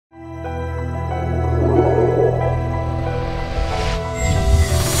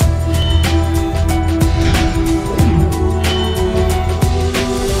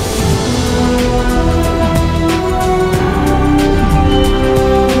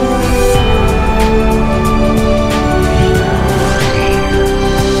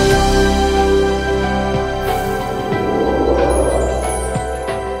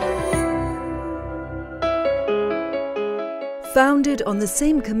Founded on the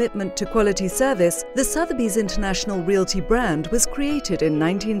same commitment to quality service, the Sotheby's International Realty brand was created in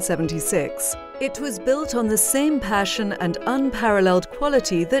 1976. It was built on the same passion and unparalleled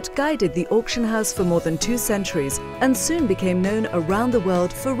quality that guided the auction house for more than 2 centuries and soon became known around the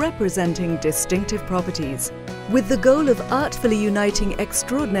world for representing distinctive properties. With the goal of artfully uniting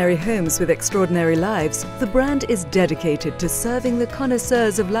extraordinary homes with extraordinary lives, the brand is dedicated to serving the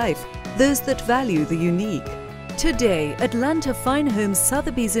connoisseurs of life, those that value the unique. Today, Atlanta Fine Homes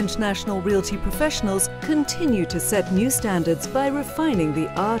Sotheby's International Realty professionals continue to set new standards by refining the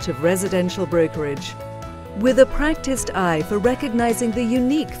art of residential brokerage. With a practiced eye for recognizing the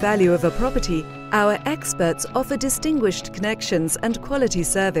unique value of a property, our experts offer distinguished connections and quality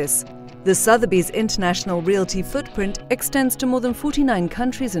service. The Sotheby's International Realty footprint extends to more than 49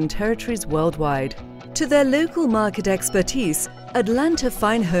 countries and territories worldwide. To their local market expertise, Atlanta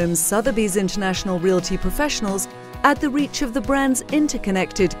Fine Homes Sotheby's International Realty professionals add the reach of the brand's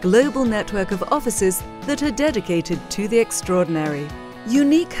interconnected global network of offices that are dedicated to the extraordinary.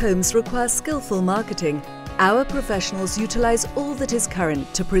 Unique homes require skillful marketing. Our professionals utilize all that is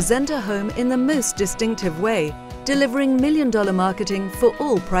current to present a home in the most distinctive way, delivering million-dollar marketing for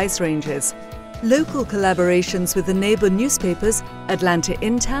all price ranges. Local collaborations with the neighbor newspapers, Atlanta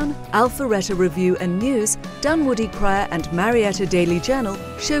Intown, Alpharetta Review and News, Dunwoody Crier and Marietta Daily Journal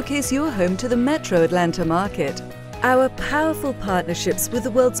showcase your home to the Metro Atlanta market. Our powerful partnerships with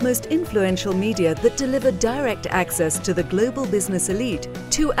the world's most influential media that deliver direct access to the global business elite,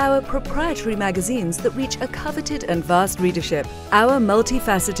 to our proprietary magazines that reach a coveted and vast readership. Our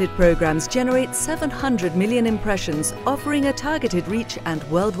multifaceted programs generate 700 million impressions, offering a targeted reach and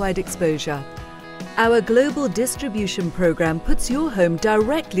worldwide exposure. Our global distribution program puts your home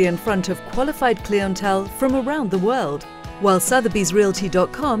directly in front of qualified clientele from around the world, while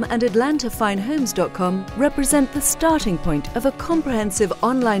Sotheby'sRealty.com and AtlantaFineHomes.com represent the starting point of a comprehensive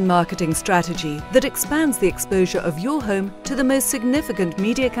online marketing strategy that expands the exposure of your home to the most significant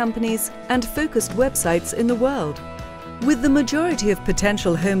media companies and focused websites in the world. With the majority of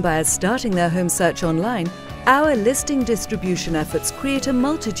potential homebuyers starting their home search online, our listing distribution efforts create a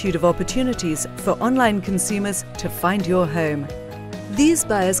multitude of opportunities for online consumers to find your home. These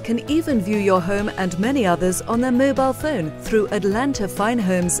buyers can even view your home and many others on their mobile phone through Atlanta Fine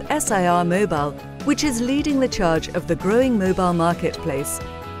Homes SIR Mobile, which is leading the charge of the growing mobile marketplace.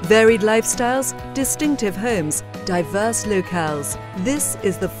 Varied lifestyles, distinctive homes, diverse locales. This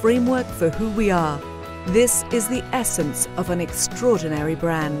is the framework for who we are. This is the essence of an extraordinary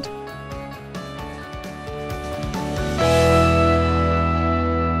brand.